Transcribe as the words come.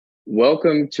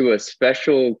Welcome to a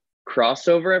special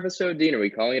crossover episode. Dean, are we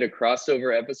calling it a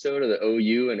crossover episode of the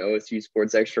OU and OSU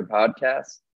Sports Extra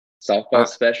podcast? Softball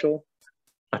special?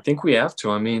 I think we have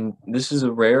to. I mean, this is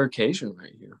a rare occasion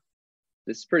right here.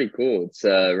 This is pretty cool. It's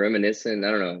reminiscent. I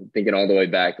don't know, thinking all the way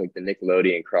back, like the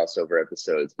Nickelodeon crossover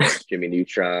episodes. Jimmy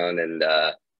Neutron and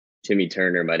Timmy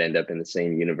Turner might end up in the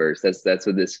same universe. That's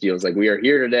what this feels like. We are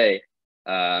here today.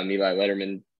 I'm Eli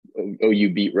Letterman,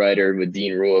 OU beat writer, with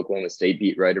Dean Rule, Oklahoma State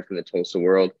beat writer from the Tulsa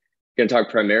World. Going to talk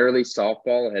primarily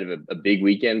softball ahead of a big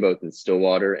weekend, both in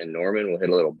Stillwater and Norman. We'll hit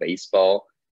a little baseball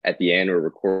at the end. We're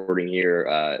recording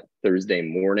here Thursday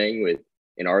morning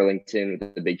in Arlington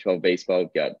with the Big 12 baseball.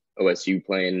 We've got OSU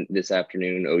playing this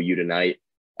afternoon, OU tonight,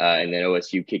 and then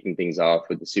OSU kicking things off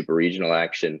with the super regional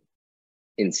action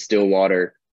in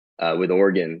Stillwater with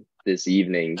Oregon this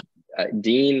evening.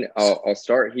 Dean, I'll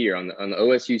start here on the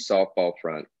OSU softball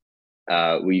front.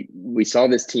 We saw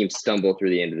this team stumble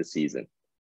through the end of the season,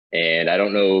 and I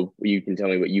don't know, you can tell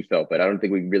me what you felt, but I don't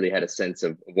think we really had a sense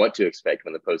of what to expect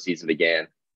when the postseason began.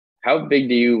 How big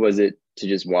to you was it to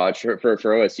just watch for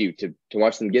OSU to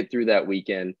watch them get through that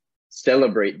weekend,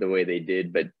 celebrate the way they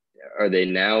did, but are they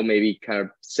now maybe kind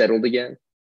of settled again?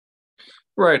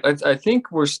 Right. I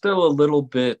think we're still a little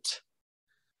bit.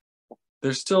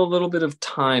 There's still a little bit of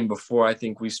time before I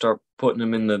think we start putting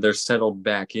them in they're settled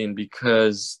back in,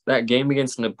 because that game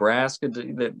against Nebraska,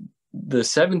 the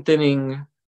seventh inning,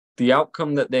 the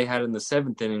outcome that they had in the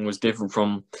seventh inning was different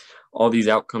from all these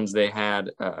outcomes they had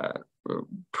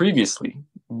previously.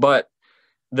 But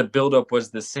the buildup was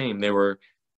the same. They were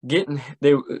hitting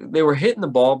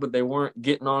the ball, but they weren't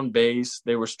getting on base.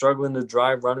 They were struggling to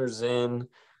drive runners in.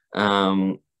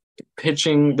 The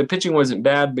pitching wasn't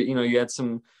bad, but you had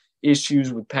some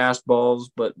issues with pass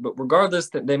balls, but regardless,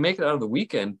 that they make it out of the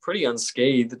weekend pretty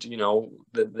unscathed.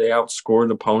 That they outscored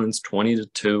opponents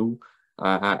 20-2.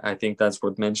 I think that's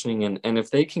worth mentioning. And if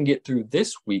they can get through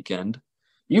this weekend,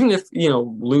 even if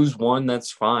lose one,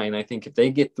 that's fine. I think if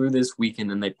they get through this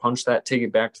weekend and they punch that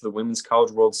ticket back to the Women's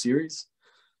College World Series,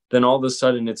 then all of a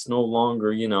sudden it's no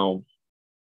longer you're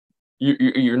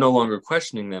no longer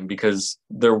questioning them, because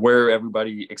they're where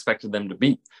everybody expected them to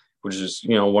be, which is,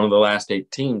 one of the last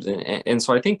 8 teams. And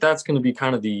so I think that's going to be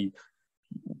kind of the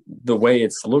way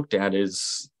it's looked at.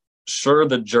 Is sure,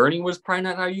 the journey was probably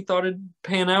not how you thought it'd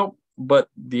pan out, but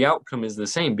the outcome is the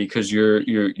same, because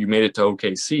you made it to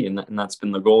OKC, and that's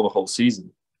been the goal the whole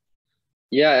season.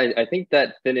 Yeah, I think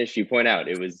that finish you point out,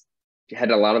 it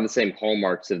had a lot of the same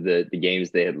hallmarks of the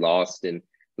games they had lost in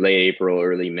late April,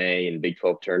 early May in Big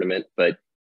 12 tournament, but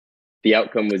the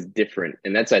outcome was different.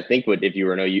 And that's, I think, what, if you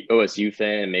were an OSU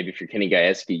fan, maybe if you're Kenny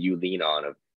Gajewski, you lean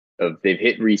on of they've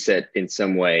hit reset in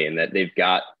some way, and that they've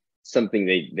got something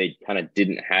they kind of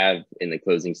didn't have in the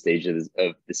closing stages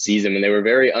of the season when they were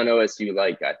very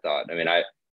un-OSU-like, I thought. I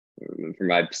mean, for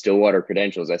my Stillwater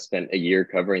credentials, I spent a year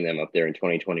covering them up there in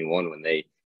 2021 when they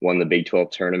won the Big 12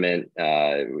 tournament.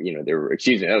 That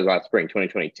was last spring,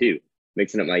 2022,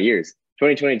 mixing up my years.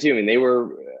 2022, I mean, they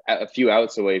were a few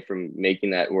outs away from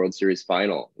making that World Series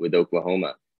final with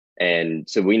Oklahoma. And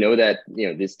so we know that,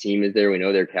 this team is there. We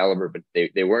know their caliber, but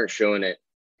they weren't showing it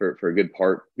for a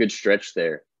good stretch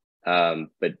there.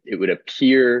 But it would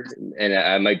appear, and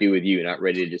I might be with you, not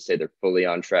ready to just say they're fully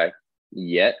on track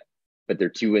yet, but they're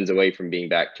 2 wins away from being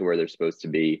back to where they're supposed to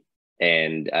be.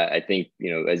 And I think,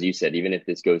 as you said, even if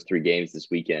this goes 3 games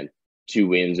this weekend, 2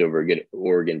 wins over a good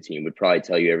Oregon team would probably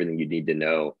tell you everything you need to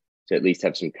know to at least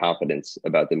have some confidence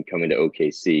about them coming to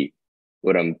OKC.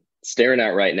 What I'm staring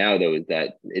at right now, though, is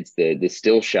that it's the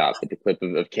still shot with the clip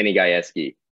of Kenny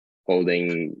Gajewski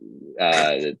holding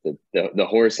the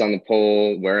horse on the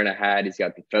pole, wearing a hat. He's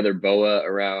got the feather boa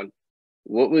around.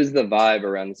 What was the vibe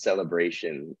around the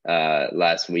celebration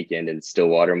last weekend in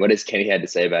Stillwater, and what has Kenny had to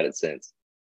say about it since?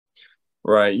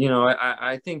 Right.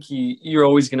 I think you're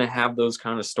always going to have those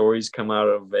kind of stories come out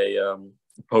of a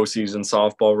postseason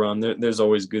softball run. There's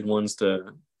always good ones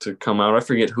to come out. I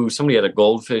forget somebody had a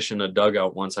goldfish in a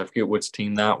dugout once. I forget which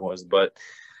team that was, but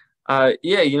I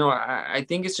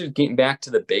think it's just getting back to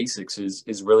the basics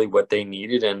is really what they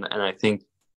needed. And I think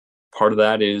part of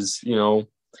that is,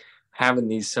 having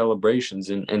these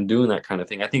celebrations and doing that kind of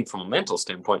thing. I think from a mental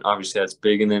standpoint, obviously that's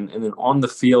big. And then on the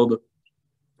field,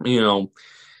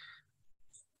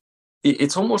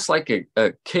 it's almost like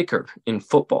a kicker in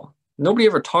football. Nobody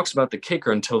ever talks about the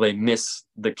kicker until they miss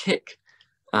the kick.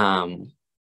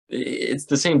 It's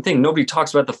the same thing. Nobody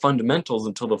talks about the fundamentals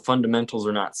until the fundamentals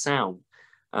are not sound.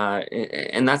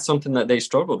 And that's something that they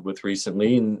struggled with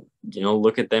recently. And,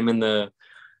 look at them in the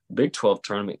Big 12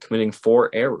 tournament, committing 4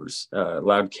 errors,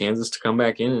 allowed Kansas to come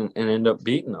back in and end up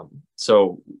beating them.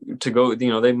 So to go,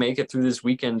 they make it through this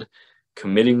weekend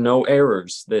committing no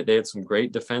errors. They had some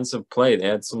great defensive play. They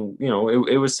had some,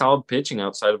 it was solid pitching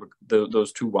outside of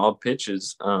those 2 wild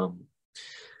pitches. But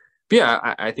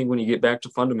yeah, I think when you get back to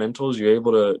fundamentals, you're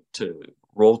able to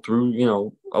roll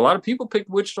through. A lot of people picked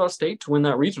Wichita State to win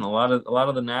that region. A lot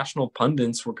of the national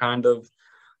pundits were kind of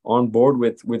on board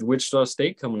with Wichita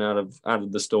State coming out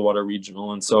of the Stillwater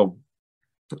Regional. And so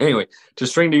anyway, to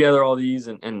string together all these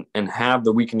and have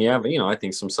the weekend you have, I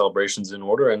think some celebrations in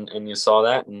order, and you saw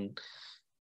that, and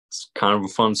it's kind of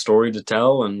a fun story to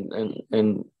tell,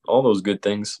 and all those good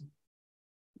things.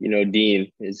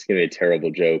 Dean, it's going to be a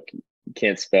terrible joke. You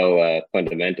can't spell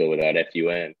fundamental without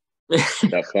FUN.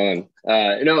 Not fun. All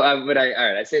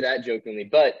right, I say that jokingly,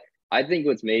 but I think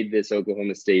what's made this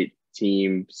Oklahoma State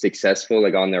team successful,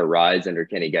 like on their rise under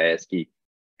Kenny Gajewski,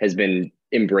 has been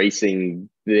embracing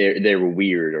their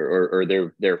weird or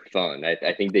their fun.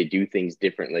 I think they do things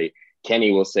differently.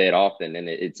 Kenny will say it often, and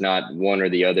it's not one or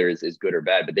the other is good or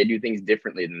bad, but they do things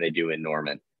differently than they do in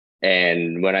Norman.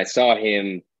 And when I saw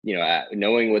him,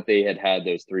 knowing what they had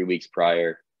those 3 weeks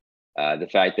prior, the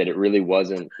fact that it really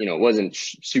wasn't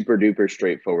super duper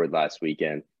straightforward last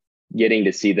weekend, getting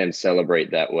to see them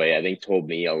celebrate that way, I think told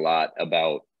me a lot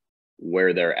about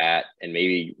where they're at and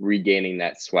maybe regaining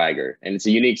that swagger. And it's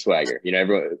a unique swagger.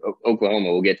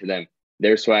 Oklahoma, we'll get to them.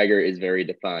 Their swagger is very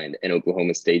defined, and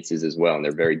Oklahoma State's is as well, and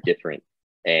they're very different.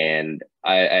 And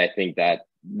I think that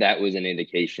was an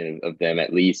indication of them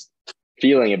at least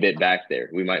feeling a bit back there.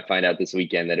 We might find out this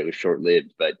weekend that it was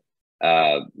short-lived, but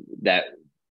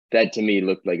that to me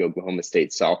looked like Oklahoma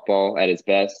State softball at its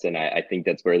best, and I think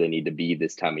that's where they need to be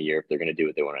this time of year if they're going to do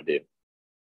what they want to do.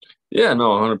 Yeah, no,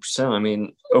 100%. I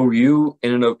mean, OU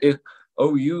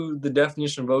OU, the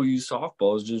definition of OU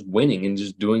softball is just winning and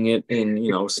just doing it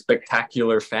in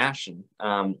spectacular fashion.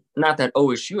 Not that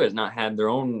OSU has not had their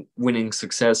own winning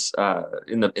success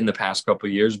in the past couple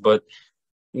of years, but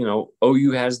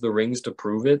OU has the rings to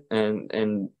prove it,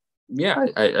 and yeah,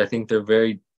 I think they're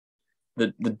very.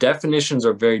 The definitions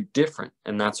are very different,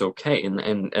 and that's okay.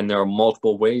 And there are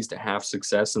multiple ways to have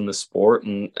success in the sport,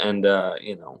 and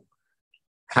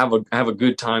have a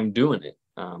good time doing it.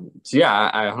 So yeah,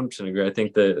 I 100% agree. I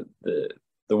think the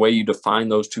way you define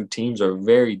those two teams are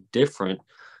very different,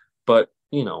 but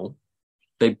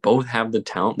they both have the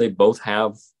talent. They both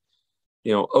have,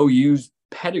 OU's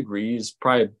pedigree is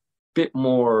probably a bit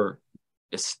more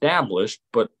established,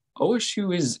 but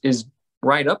OSU is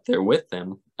right up there with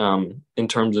them in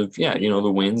terms of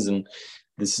the wins, and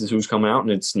this is who's coming out,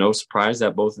 and it's no surprise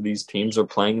that both of these teams are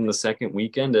playing in the second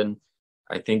weekend. And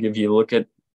I think if you look at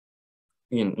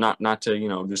not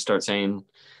to just start saying,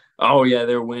 oh yeah,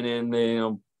 they're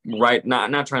winning, right,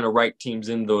 not trying to write teams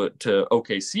into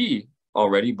OKC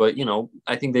already, but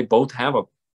I think they both have a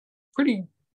pretty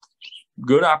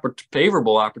good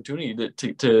favorable opportunity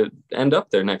to end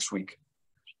up there next week.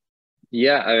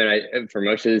 Yeah, I mean, for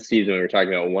most of the season, we were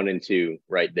talking about 1 and 2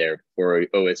 right there before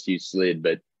OSU slid.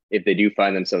 But if they do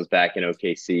find themselves back in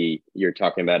OKC, you're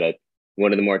talking about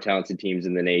one of the more talented teams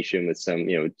in the nation with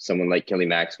someone like Kelly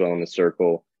Maxwell in the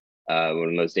circle, one of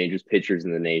the most dangerous pitchers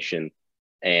in the nation,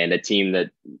 and a team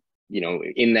that,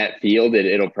 in that field,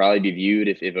 it'll probably be viewed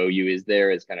if OU is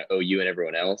there as kind of OU and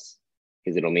everyone else,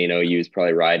 because it'll mean OU is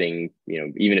probably riding,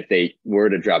 even if they were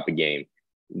to drop a game,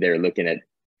 they're looking at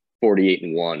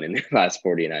 48-1 in the last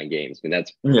 49 games. I mean,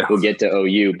 we'll get to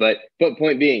OU, but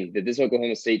point being that this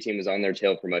Oklahoma State team was on their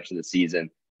tail for much of the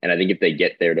season. And I think if they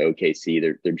get there to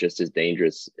OKC, they're just as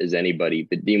dangerous as anybody.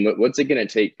 But Dean, what's it going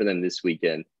to take for them this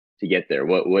weekend to get there?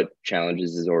 What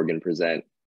challenges does Oregon present?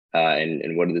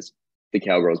 And what do the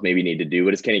Cowgirls maybe need to do?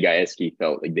 What does Kenny Gajewski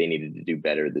felt like they needed to do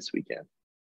better this weekend?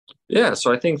 Yeah,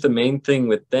 so I think the main thing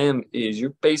with them is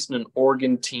you're facing an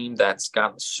Oregon team that's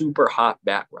got a super hot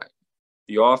bat right.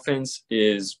 The offense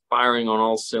is firing on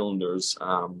all cylinders.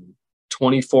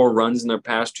 24 runs in their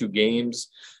past 2 games,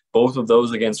 both of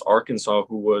those against Arkansas,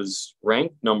 who was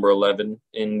ranked number 11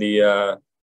 in the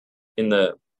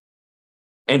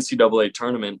NCAA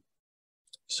tournament.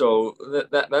 So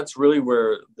that's really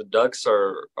where the Ducks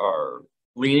are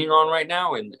leaning on right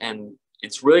now, and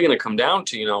it's really going to come down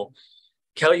to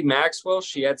Kelly Maxwell.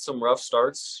 She had some rough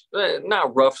starts,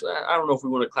 not rough. I don't know if we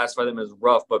want to classify them as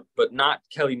rough, but not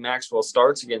Kelly Maxwell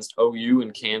starts against OU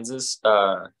and Kansas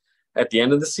at the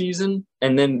end of the season,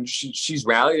 and then she's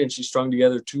rallied and she strung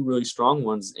together 2 really strong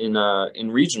ones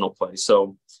in regional play.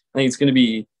 So I think it's going to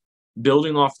be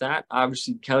building off that.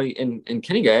 Obviously, Kelly and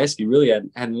Kenny Gajewski really had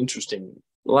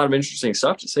a lot of interesting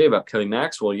stuff to say about Kelly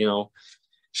Maxwell.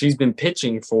 She's been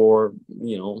pitching for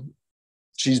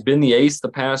she's been the ace the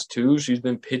past two. She's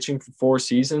been pitching for 4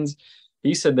 seasons.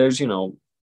 He said there's, in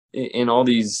all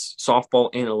these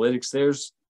softball analytics,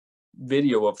 there's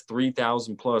video of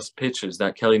 3,000 plus pitches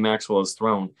that Kelly Maxwell has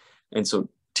thrown. And so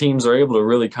teams are able to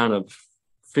really kind of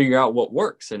figure out what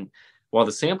works. And while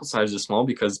the sample size is small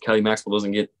because Kelly Maxwell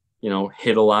doesn't get,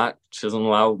 hit a lot, she doesn't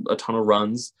allow a ton of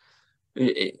runs,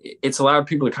 it's allowed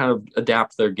people to kind of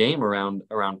adapt their game around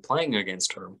playing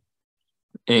against her.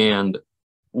 And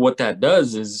what that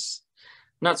does is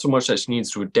not so much that she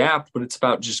needs to adapt, but it's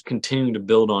about just continuing to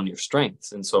build on your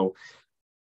strengths. And so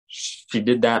she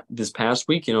did that this past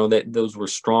week. That those were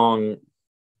strong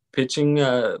pitching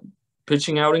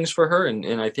outings for her.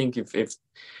 And I think if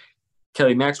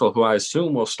Kelly Maxwell, who I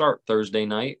assume will start Thursday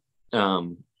night,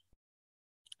 it's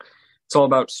all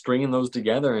about stringing those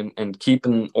together and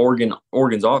keeping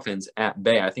Oregon's offense at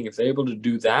bay. I think if they're able to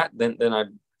do that, then I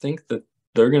think that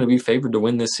they're going to be favored to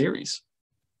win this series.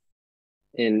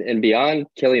 And beyond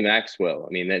Kelly Maxwell,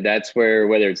 I mean, that's where,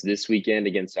 whether it's this weekend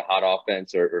against a hot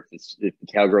offense or if the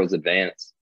Cowgirls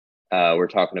advance, we're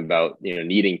talking about,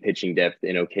 needing pitching depth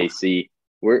in OKC.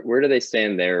 Where do they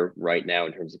stand there right now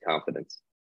in terms of confidence?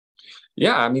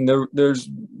 Yeah, I mean, there's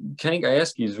Kenny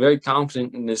Gajewski is very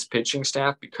confident in this pitching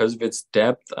staff because of its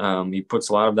depth. He puts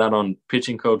a lot of that on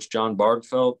pitching coach John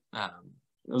Bargfeld.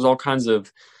 There's all kinds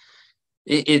of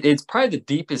it's probably the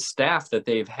deepest staff that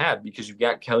they've had because you've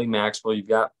got Kelly Maxwell, you've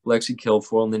got Lexi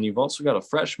Kilfoyle, and then you've also got a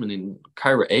freshman in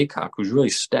Kyra Aycock who's really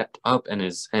stepped up and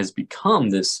has become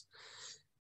this.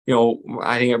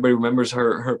 I think everybody remembers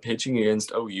her pitching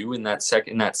against OU in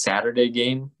that Saturday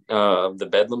game of the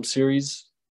Bedlam series.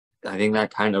 I think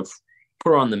that kind of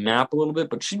put her on the map a little bit,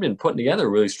 but she's been putting together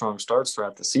really strong starts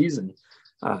throughout the season.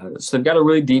 So they've got a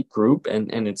really deep group,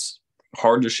 and it's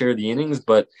hard to share the innings,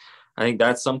 but I think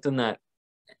that's something that,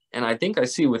 and I think I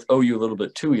see with OU a little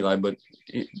bit too, Eli, but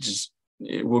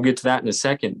we'll get to that in a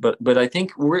second. But I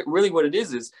think really what it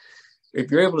is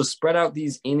if you're able to spread out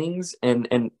these innings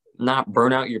and not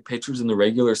burn out your pitchers in the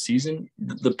regular season,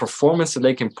 the performance that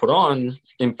they can put on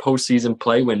in postseason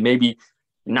play when maybe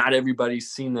not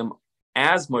everybody's seen them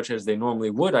as much as they normally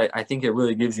would, I think it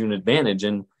really gives you an advantage.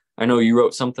 And I know you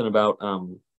wrote something about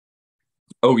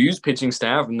OU's pitching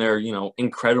staff and their,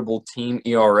 incredible team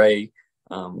ERA.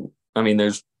 I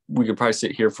mean, we could probably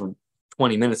sit here for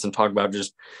 20 minutes and talk about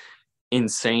just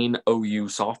insane OU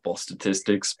softball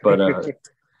statistics, but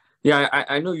yeah,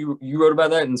 I know you wrote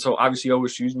about that, and so obviously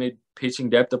OSU's made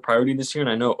pitching depth a priority this year, and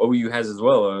I know OU has as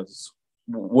well.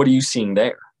 What are you seeing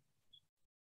there?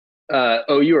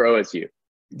 OU or OSU?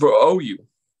 For OU.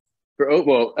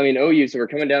 Well, I mean, OU, so we're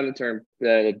coming down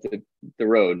the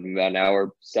road about an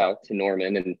hour south to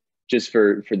Norman, and just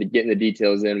for getting the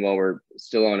details in while we're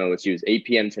still on OSU's 8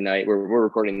 p.m. tonight. We're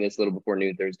recording this a little before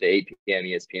noon Thursday, 8 p.m.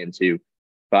 ESPN2.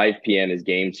 5 p.m. is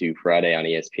game 2 Friday on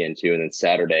ESPN2, and then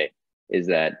Saturday is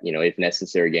that, if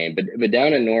necessary game. But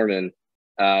down in Norman,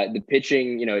 the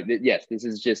pitching, yes, this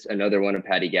is just another one of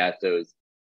Patty Gasso's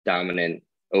dominant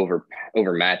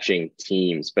overmatching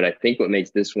teams. But I think what makes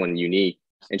this one unique,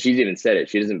 and she's even said it,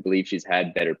 she doesn't believe she's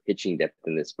had better pitching depth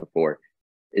than this before,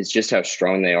 is just how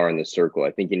strong they are in the circle.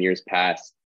 I think in years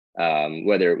past,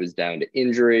 whether it was down to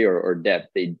injury or depth,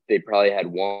 they probably had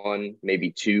one, maybe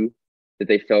two that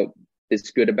they felt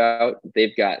is good about.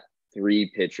 They've got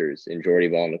 3 pitchers in Jordy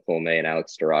Ball, Nicole May, and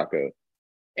Alex Storako,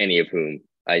 any of whom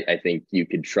I think you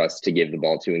could trust to give the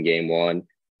ball to in game 1.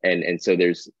 And so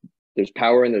there's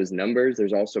power in those numbers.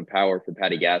 There's also power for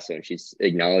Patty Gasso, and she's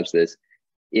acknowledged this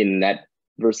in that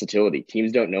versatility.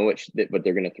 Teams don't know what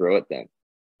they're going to throw at them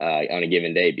on a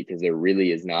given day because there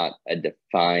really is not a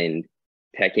defined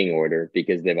pecking order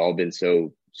because they've all been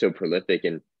so prolific.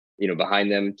 And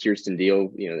behind them, Kirsten Deal,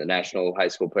 the National High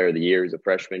School Player of the Year, is a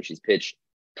freshman. She's pitched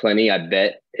plenty. I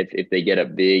bet if they get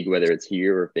up big, whether it's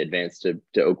here or if they advance to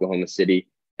Oklahoma City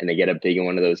and they get up big in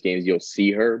one of those games, you'll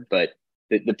see her. But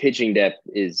the pitching depth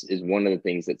is one of the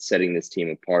things that's setting this team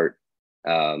apart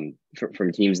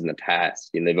from teams in the past.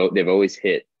 They've always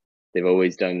hit. They've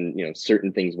always done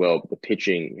certain things well, but the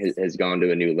pitching has gone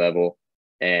to a new level.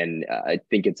 And I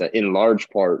think it's in large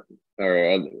part or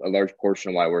a large portion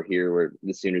of why we're here, where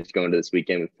the Sooners go into this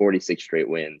weekend with 46 straight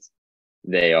wins.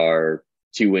 They are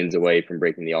 2 wins away from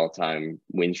breaking the all-time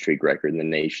win streak record in the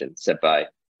nation, set by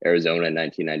Arizona in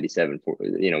 1997.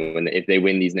 If they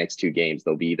win these next 2 games,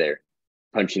 they'll be there,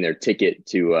 punching their ticket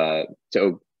to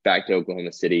back to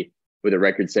Oklahoma City with a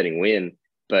record-setting win.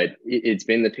 But it's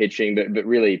been the pitching, but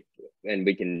really, and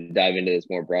we can dive into this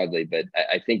more broadly, but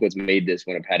I think what's made this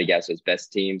one of Patty Gasso's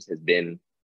best teams has been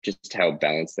just how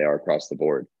balanced they are across the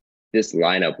board. This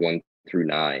lineup 1 through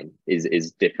 9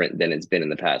 is different than it's been in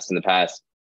the past. In the past,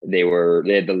 They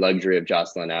had the luxury of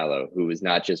Jocelyn Allo, who was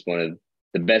not just one of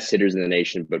the best hitters in the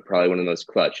nation, but probably one of the most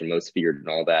clutch and most feared and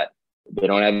all that. They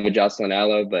don't have a Jocelyn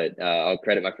Allo, but I'll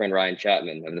credit my friend Ryan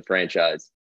Chapman of the franchise,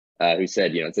 who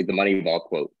said, it's like the Moneyball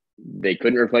quote. They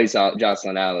couldn't replace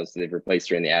Jocelyn Allo, so they've replaced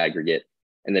her in the aggregate.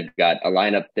 And they've got a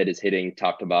lineup that is hitting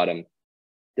top to bottom.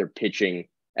 They're pitching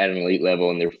at an elite level,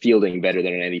 and they're fielding better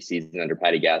than in any season under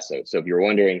Patty Gasso. So if you're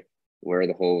wondering where are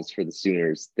the holes for the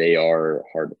Sooners, they are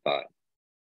hard to find.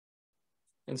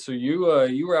 And so you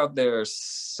were out there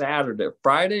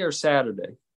Friday or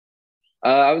Saturday?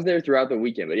 I was there throughout the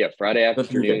weekend, but yeah, Friday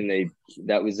afternoon,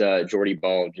 that was Jordy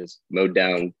Ball just mowed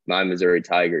down my Missouri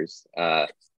Tigers.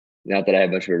 Not that I have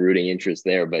much of a rooting interest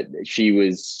there, but she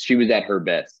was at her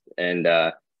best. And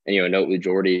a note with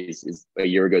Jordy is a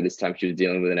year ago this time she was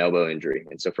dealing with an elbow injury,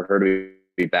 and so for her to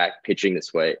be back pitching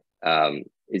this way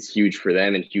is huge for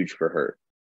them and huge for her.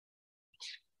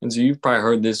 And so you've probably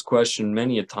heard this question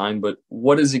many a time, but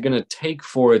what is it going to take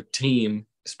for a team,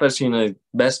 especially in a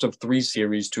best-of-3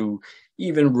 series, to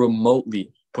even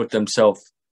remotely put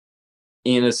themselves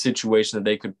in a situation that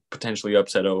they could potentially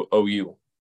upset OU?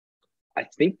 I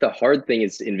think the hard thing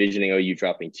is envisioning OU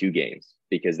dropping 2 games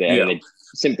because they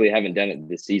simply haven't done it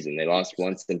this season. They lost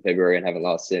once in February and haven't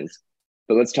lost since.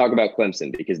 But let's talk about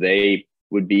Clemson, because they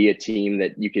would be a team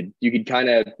that you could kind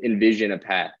of envision a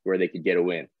path where they could get a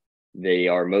win. They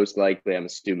are most likely, I'm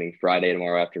assuming, Friday,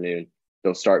 tomorrow afternoon,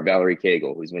 they'll start Valerie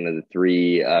Cagle, who's one of the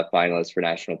 3 finalists for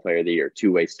National Player of the Year,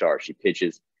 2-way star. She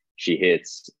pitches, she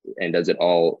hits, and does it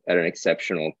all at an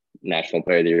exceptional National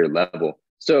Player of the Year level.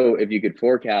 So if you could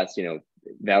forecast,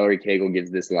 Valerie Cagle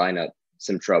gives this lineup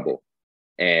some trouble,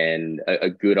 and a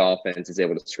good offense is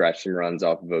able to scratch some runs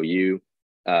off of OU,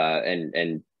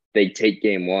 and they take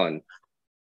game 1.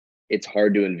 It's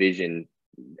hard to envision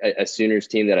a Sooners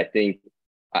team that I think,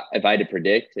 if I had to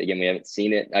predict, again, we haven't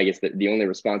seen it. I guess the only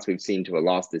response we've seen to a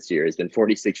loss this year has been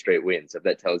 46 straight wins, if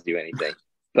that tells you anything.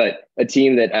 But a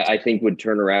team that I think would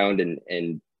turn around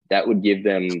and that would give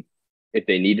them, if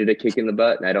they needed a kick in the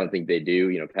butt, and I don't think they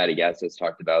do. Patty Gasso's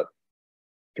talked about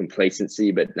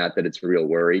complacency, but not that it's a real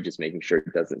worry, just making sure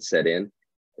it doesn't set in.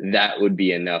 That would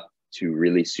be enough to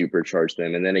really supercharge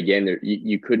them. And then again,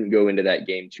 you couldn't go into that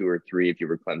game 2 or 3 if you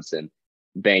were Clemson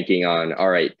banking on, all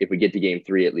right, if we get to game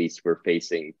 3, at least we're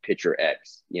facing pitcher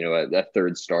X, a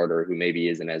third starter who maybe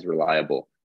isn't as reliable.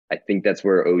 I think that's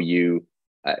where OU,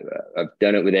 I've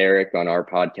done it with Eric on our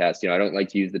podcast. I don't like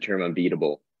to use the term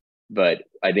unbeatable, but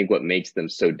I think what makes them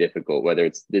so difficult, whether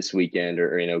it's this weekend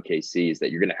or in OKC, is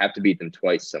that you're going to have to beat them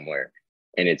twice somewhere.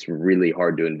 And it's really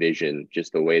hard to envision,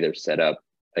 just the way they're set up,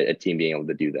 a team being able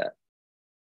to do that.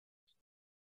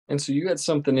 And so you had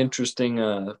something interesting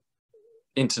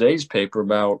in today's paper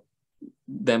about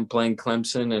them playing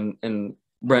Clemson and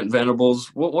Brent Venables.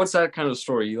 What's that kind of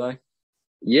story, Eli?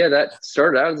 Yeah, that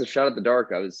started out as a shot at the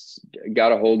dark. I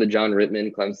got a hold of John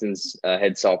Rittman, Clemson's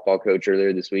head softball coach,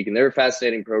 earlier this week, and they're a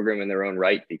fascinating program in their own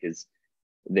right because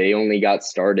they only got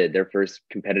started. Their first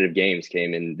competitive games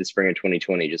came in the spring of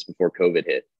 2020, just before COVID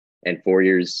hit. And 4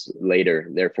 years later,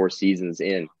 they're 4 seasons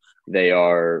in, they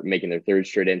are making their 3rd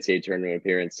straight NCAA tournament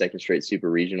appearance, 2nd straight super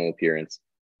regional appearance.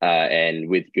 And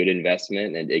with good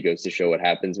investment, and it goes to show what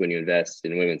happens when you invest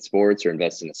in women's sports or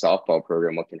invest in a softball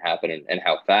program, what can happen and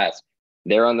how fast.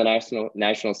 They're on the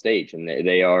national stage, and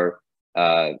they are,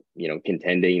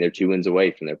 contending. They're 2 wins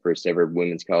away from their first ever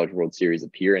Women's College World Series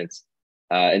appearance.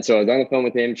 And so I was on the phone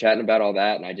with him, chatting about all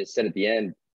that, and I just said at the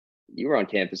end, you were on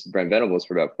campus with Brent Venables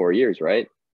for about 4 years, right?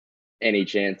 Any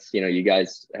chance, you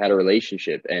guys had a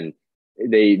relationship? And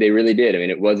they really did. I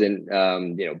mean, it wasn't,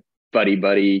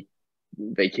 buddy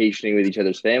vacationing with each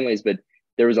other's families, but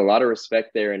there was a lot of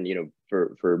respect there. And,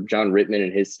 for John Rittman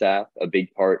and his staff, a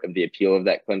big part of the appeal of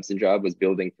that Clemson job was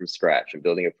building from scratch and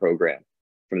building a program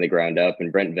from the ground up.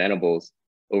 And Brent Venables,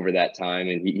 over that time,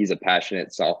 and he's a passionate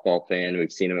softball fan.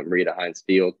 We've seen him at Marita Hines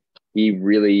Field. He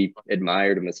really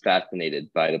admired and was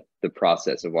fascinated by the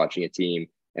process of watching a team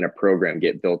and a program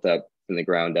get built up from the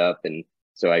ground up. And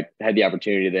so I had the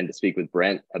opportunity then to speak with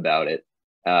Brent about it.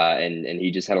 And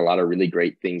he just had a lot of really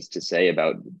great things to say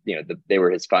about, they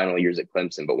were his final years at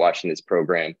Clemson, but watching this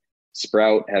program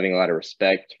sprout, having a lot of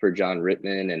respect for John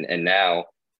Rittman. And now,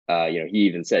 he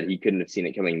even said he couldn't have seen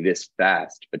it coming this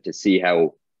fast, but to see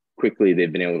how quickly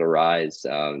they've been able to rise.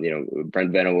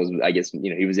 Brent Venables, I guess,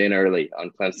 he was in early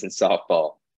on Clemson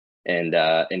softball,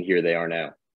 and here they are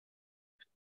now.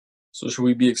 So should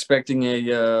we be expecting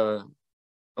a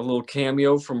little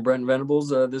cameo from Brent Venables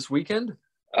this weekend?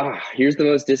 Here's the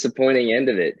most disappointing end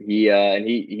of it.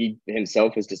 He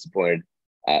himself was disappointed.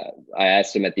 I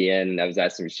asked him at the end, I was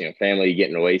asking him, family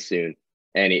getting away soon.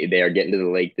 and they are getting to the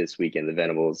lake this weekend, the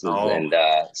Venables, Oh, and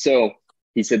so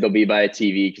he said they'll be by a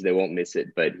TV because they won't miss it.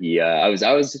 But I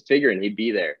was just figuring he'd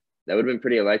be there. That would have been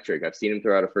pretty electric. I've seen him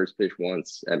throw out a first pitch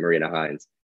once at Marina Hines.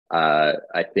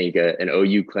 I think an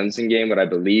OU Clemson game, what I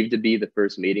believe to be the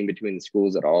first meeting between the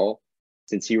schools at all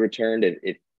since he returned.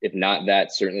 If not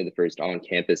that, certainly the first on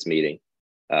campus meeting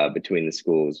between the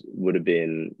schools would have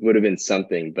been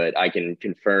something. But I can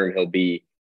confirm he'll be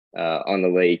on the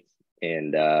lake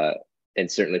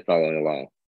and certainly following along.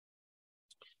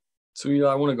 so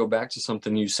I want to go back to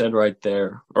something you said right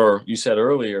there, or you said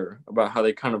earlier about how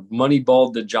they kind of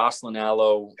moneyballed the Jocelyn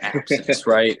Allo absence,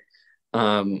 right?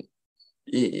 Um,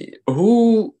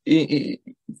 who,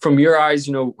 from your eyes,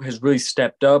 has really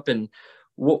stepped up, and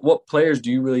what players do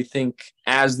you really think,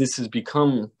 as this has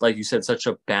become, like you said, such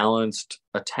a balanced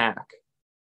attack,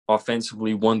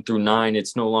 offensively 1 through 9,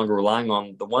 it's no longer relying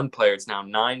on the one player, it's now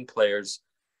 9 players.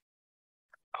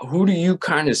 Who do you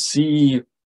kind of see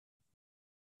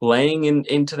laying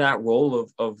into that role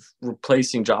of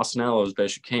replacing Jocelyn Allo as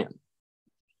best you can?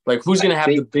 Like, who's going to have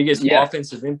the biggest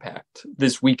offensive impact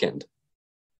this weekend?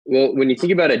 Well, when you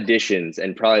think about additions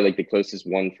and probably like the closest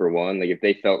 1-for-1, like if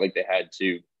they felt like they had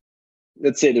to,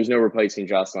 let's say there's no replacing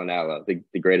Jocelyn Allo,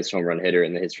 the greatest home run hitter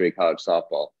in the history of college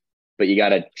softball, but you got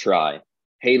to try.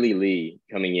 Haley Lee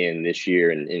coming in this year,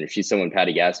 and she's someone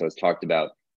Patty Gasso has talked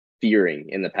about fearing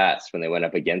in the past when they went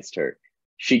up against her.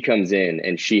 She comes in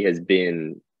and she has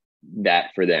been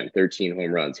that for them. 13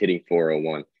 home runs, hitting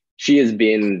 .401. She has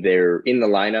been there in the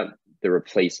lineup, the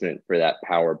replacement for that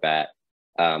power bat.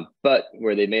 But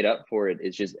where they made up for it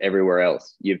is just everywhere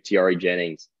else. You have Tiari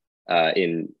Jennings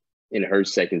in her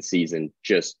second season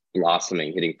just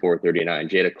blossoming, hitting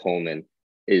 .439. Jada Coleman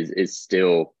is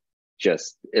still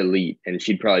just elite, and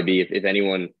she'd probably be if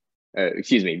anyone.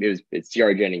 Excuse me, it's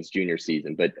Tiari Jennings' junior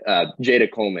season, but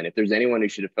Jada Coleman. If there's anyone who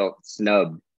should have felt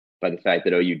snubbed by the fact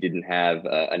that OU didn't have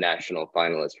a national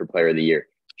finalist for Player of the Year,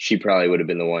 she probably would have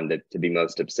been the one to be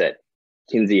most upset.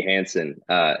 Kinsey Hansen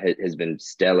has been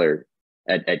stellar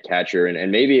at catcher,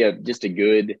 and maybe just a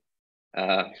good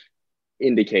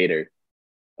indicator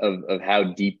of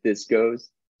how deep this goes.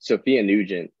 Sophia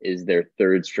Nugent is their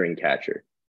third string catcher.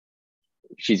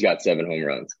 She's got 7 home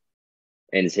runs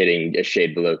and is hitting a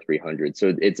shade below 300.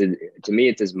 So to me,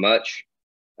 it's as much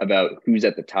about who's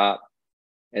at the top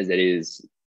as it is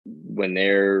when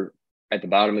they're at the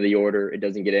bottom of the order. It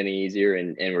doesn't get any easier.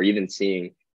 And we're even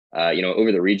seeing,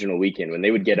 over the regional weekend, when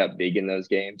they would get up big in those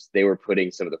games, they were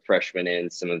putting some of the freshmen in,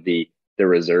 some of the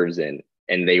reserves in,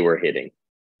 and they were hitting.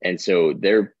 And so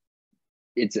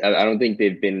I don't think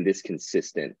they've been this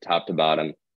consistent top to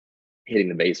bottom hitting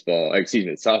the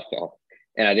softball.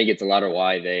 And I think it's a lot of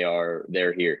why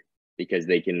they're here, because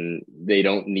they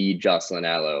don't need Jocelyn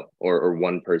Allo or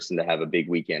one person to have a big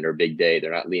weekend or a big day.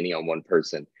 They're not leaning on one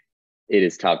person. It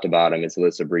is top to bottom. It's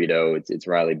Alyssa Brito. It's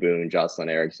Riley Boone, Jocelyn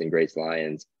Erickson, Grace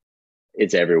Lyons.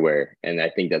 It's everywhere. And I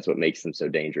think that's what makes them so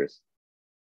dangerous.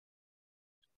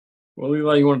 Well,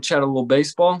 Eli, you want to chat a little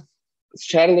baseball? Let's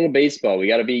chat a little baseball. We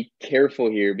got to be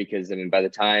careful here because, by the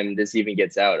time this even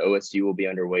gets out, OSU will be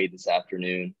underway this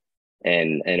afternoon,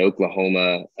 and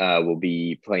Oklahoma will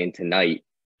be playing tonight.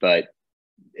 But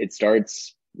it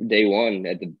starts day one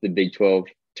at the Big 12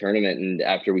 tournament, and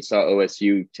after we saw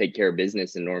OSU take care of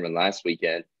business in Norman last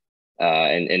weekend,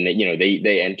 and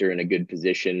they enter in a good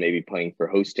position, maybe playing for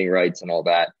hosting rights and all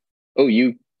that.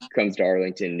 OU comes to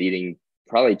Arlington needing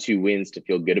probably 2 wins to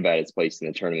feel good about its place in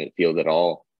the tournament field at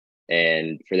all.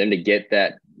 And for them to get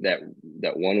that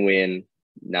one win,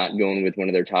 not going with one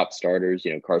of their top starters,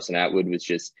 Carson Atwood was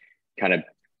just kind of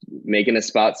making a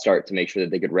spot start to make sure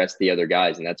that they could rest the other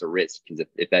guys. And that's a risk, because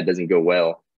if that doesn't go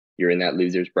well, you're in that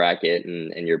loser's bracket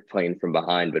and you're playing from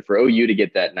behind. But for OU to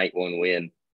get that night 1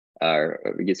 win,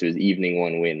 or I guess it was evening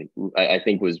 1 win, I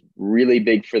think was really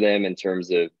big for them in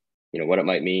terms of, what it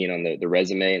might mean on the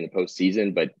resume in the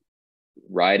postseason. But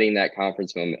riding that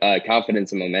confidence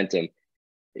and momentum,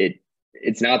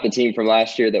 it's not the team from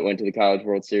last year that went to the College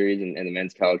World Series and the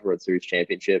Men's College World Series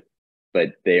championship,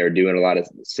 but they are doing a lot of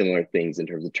similar things in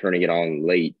terms of turning it on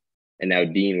late. And now,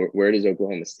 Dean, where does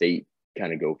Oklahoma State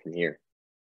kind of go from here?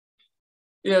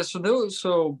 Yeah,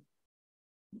 so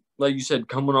like you said,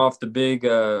 coming off the big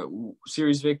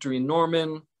series victory in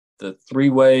Norman, the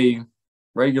 3-way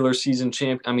regular season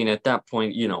champ. I mean, at that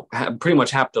point, pretty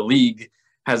much half the league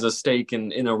has a stake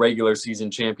in a regular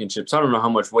season championship. So I don't know how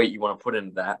much weight you want to put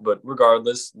into that, but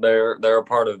regardless, they're a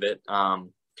part of it. I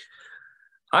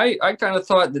kind of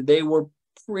thought that they were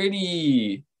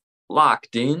pretty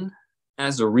locked in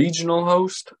as a regional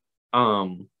host.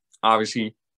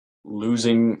 Obviously,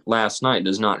 losing last night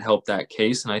does not help that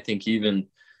case, and I think even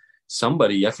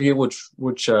somebody, I forget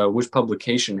which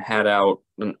publication had out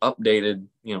an updated,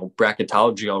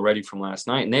 bracketology already from last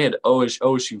night, and they had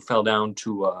OSU fell down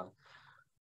to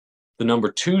the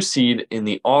number 2 seed in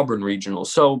the Auburn regional.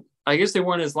 So I guess they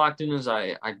weren't as locked in as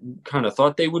I kind of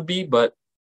thought they would be, but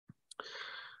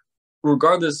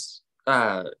regardless,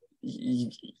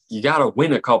 you got to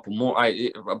win a couple more.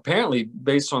 Apparently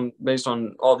based on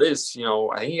all this,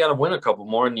 I think you got to win a couple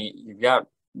more, and you got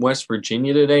West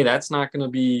Virginia today. That's not going to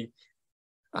be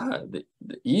the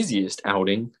easiest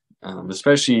outing,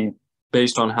 especially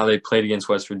based on how they played against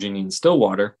West Virginia in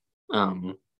Stillwater.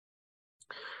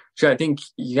 So I think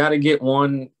you got to get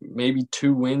 1, maybe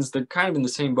 2 wins. They're kind of in the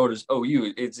same boat as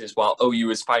OU. It's just while OU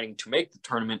is fighting to make the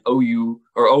tournament,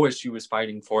 OSU is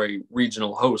fighting for a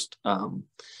regional host.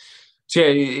 So yeah,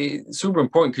 it's super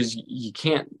important because you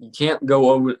can't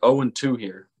go 0-2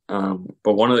 here.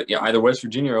 But one of either West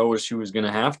Virginia or OSU is going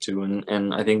to have to,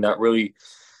 and I think that really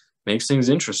makes things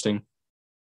interesting.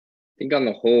 I think on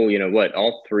the whole,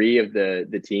 all 3 of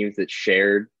the teams that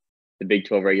shared the Big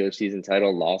 12 regular season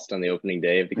title lost on the opening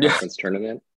day of the conference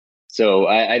tournament. So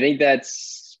I think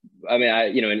that's,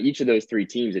 in each of those 3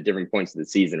 teams at different points of the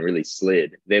season really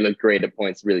slid. They looked great at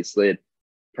points, really slid.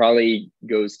 Probably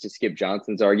goes to Skip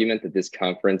Johnson's argument that this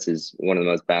conference is one of the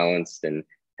most balanced and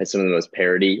has some of the most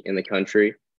parity in the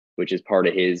country, which is part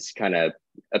of his kind of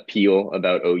appeal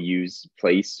about OU's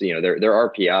place. Their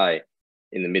RPI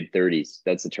in the mid-30s,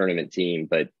 that's the tournament team,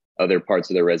 but other parts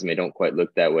of their resume don't quite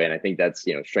look that way. And I think that's,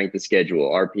 strength of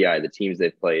schedule, RPI, the teams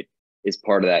they've played is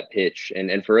part of that pitch.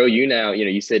 And for OU now,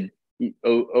 you said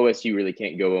OSU really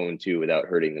can't go 0-2 without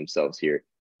hurting themselves here.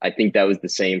 I think that was the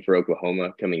same for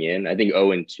Oklahoma coming in. I think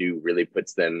 0-2 really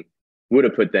would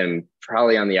have put them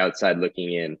probably on the outside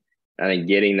looking in. I think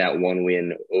getting that 1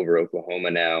 win over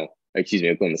Oklahoma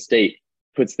State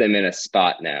puts them in a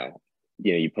spot now.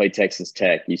 You play Texas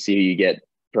Tech, you see who you get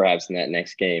perhaps in that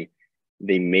next game.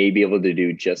 They may be able to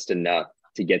do just enough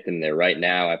to get them there. Right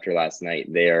now, after last night,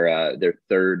 they're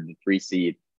 3rd and 3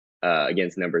 seed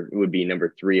against number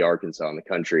 3 Arkansas in the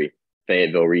country,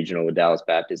 Fayetteville Regional with Dallas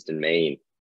Baptist and Maine.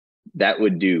 That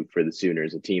would do for the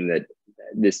Sooners, a team that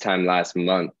this time last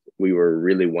month we were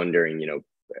really wondering,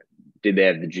 did they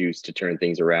have the juice to turn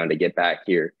things around to get back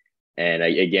here? And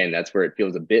again, that's where it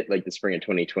feels a bit like the spring of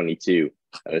 2022,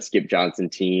 a Skip Johnson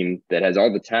team that has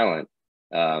all the talent.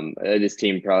 This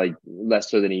team probably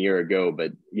less so than a year ago,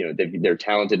 but they're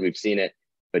talented. We've seen it,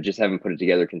 but just haven't put it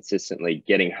together consistently.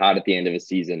 Getting hot at the end of a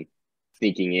season,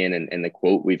 sneaking in, and the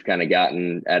quote we've kind of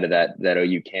gotten out of that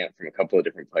OU camp from a couple of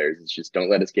different players is just don't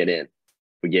let us get in. If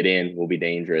we get in, we'll be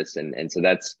dangerous, and so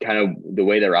that's kind of the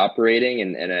way they're operating.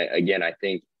 And again, I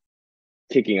think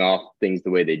kicking off things the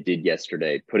way they did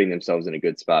yesterday, putting themselves in a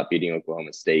good spot, beating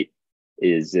Oklahoma State,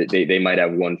 is they might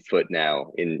have 1 foot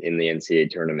now in the NCAA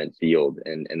tournament field,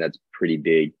 and that's pretty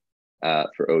big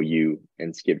for OU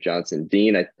and Skip Johnson.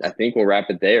 Dean, I think we'll wrap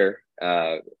it there.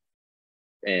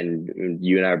 And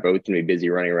you and I are both going to be busy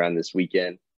running around this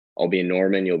weekend. I'll be in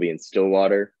Norman, you'll be in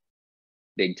Stillwater.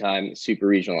 Big time super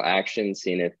regional action,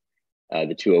 seeing if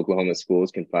the 2 Oklahoma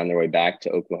schools can find their way back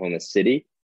to Oklahoma City.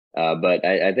 But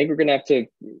I think we're going to have to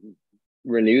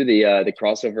renew the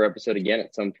crossover episode again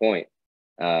at some point.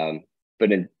 But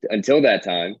until that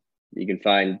time, you can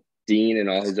find Dean and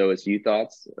all his OSU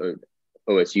thoughts,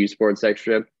 OSU Sports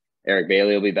Extra. Eric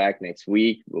Bailey will be back next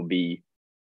week. We'll be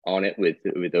on it with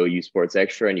OU Sports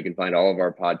Extra, and you can find all of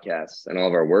our podcasts and all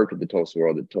of our work at the Tulsa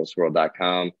World at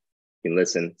tulsaworld.com. You can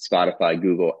listen Spotify,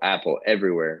 Google, Apple,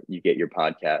 everywhere you get your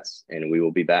podcasts, and we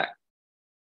will be back.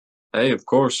 Hey, of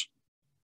course.